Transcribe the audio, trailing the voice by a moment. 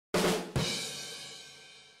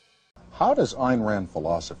How does Ayn Rand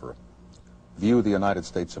philosopher view the United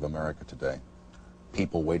States of America today?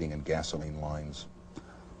 People waiting in gasoline lines,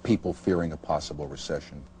 people fearing a possible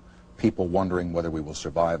recession, people wondering whether we will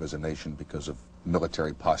survive as a nation because of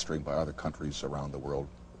military posturing by other countries around the world.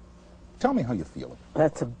 Tell me how you feel.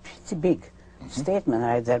 That's a pretty big statement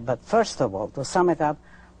right there. But first of all, to sum it up,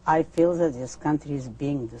 I feel that this country is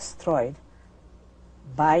being destroyed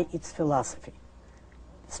by its philosophy,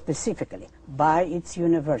 specifically by its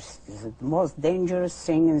universities. The most dangerous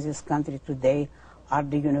thing in this country today are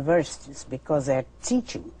the universities, because they're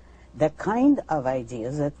teaching the kind of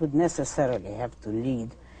ideas that would necessarily have to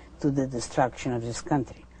lead to the destruction of this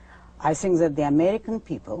country. I think that the American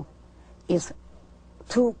people is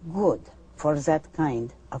too good for that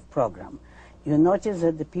kind of program. You notice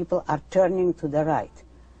that the people are turning to the right.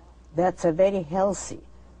 That's a very healthy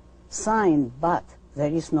sign, but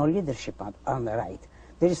there is no leadership on the right.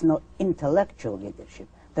 There is no intellectual leadership.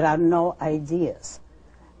 There are no ideas.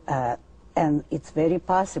 And it's very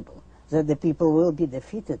possible that the people will be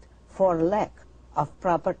defeated for lack of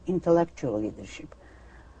proper intellectual leadership.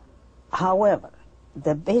 However,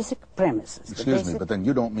 the basic premises... Excuse me, but then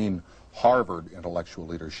you don't mean Harvard intellectual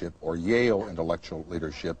leadership or Yale intellectual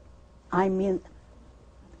leadership. I mean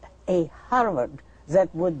a Harvard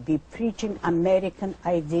that would be preaching American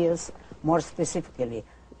ideas, more specifically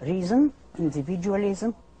reason,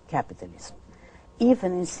 individualism, capitalism. If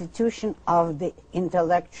an institution of the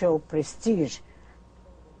intellectual prestige,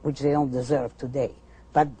 which they don't deserve today,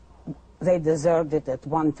 but they deserved it at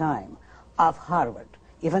one time, of Harvard,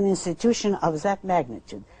 if an institution of that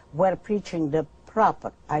magnitude were preaching the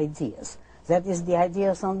proper ideas, that is the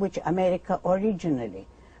ideas on which America originally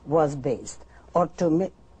was based, or to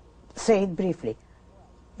say it briefly,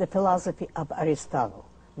 the philosophy of Aristotle,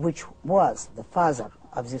 which was the father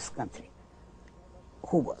of this country,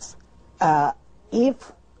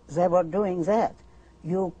 if they were doing that,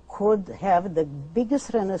 you could have the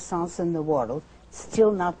biggest renaissance in the world,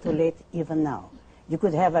 still not too late even now. You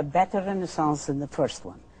could have a better renaissance than the first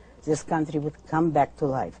one. This country would come back to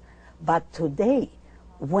life. But today,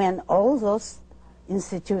 when all those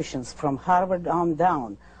institutions from Harvard on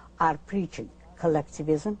down are preaching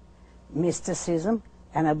collectivism, mysticism,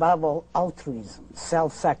 and above all, altruism,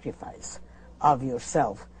 self-sacrifice of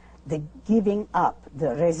yourself, the giving up,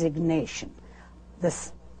 the resignation,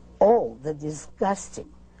 all the disgusting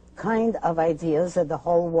kind of ideas that the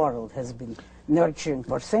whole world has been nurturing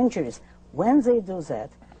for centuries, when they do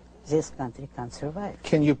that, this country can't survive.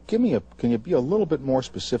 Can you be a little bit more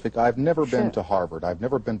specific? I've never been to Harvard. I've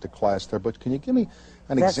never been to class there, but can you give me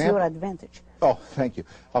an example? That's your advantage. Oh, thank you.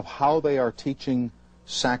 Of how they are teaching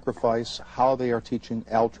sacrifice, how they are teaching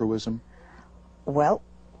altruism? Well,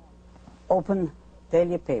 open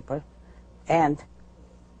daily paper and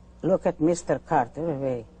look at Mr. Carter, a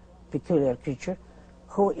very peculiar creature,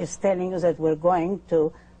 who is telling you that we're going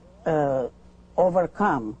to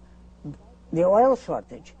overcome the oil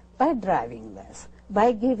shortage by driving less,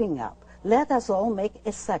 by giving up. Let us all make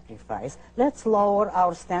a sacrifice. Let's lower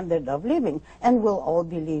our standard of living, and we'll all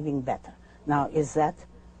be living better. Now, is that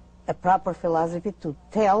a proper philosophy to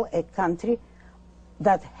tell a country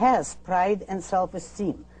that has pride and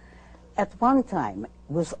self-esteem? At one time,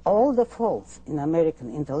 with all the faults in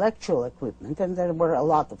American intellectual equipment, and there were a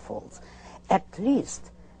lot of faults, at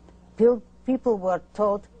least people were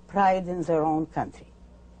taught pride in their own country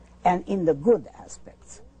and in the good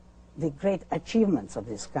aspects, the great achievements of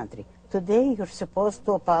this country. Today, you're supposed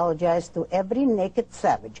to apologize to every naked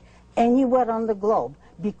savage anywhere on the globe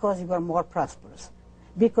because you are more prosperous,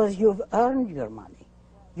 because you've earned your money.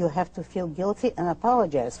 You have to feel guilty and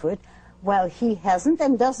apologize for it, while he hasn't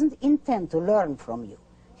and doesn't intend to learn from you.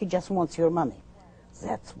 He just wants your money.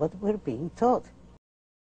 That's what we're being taught.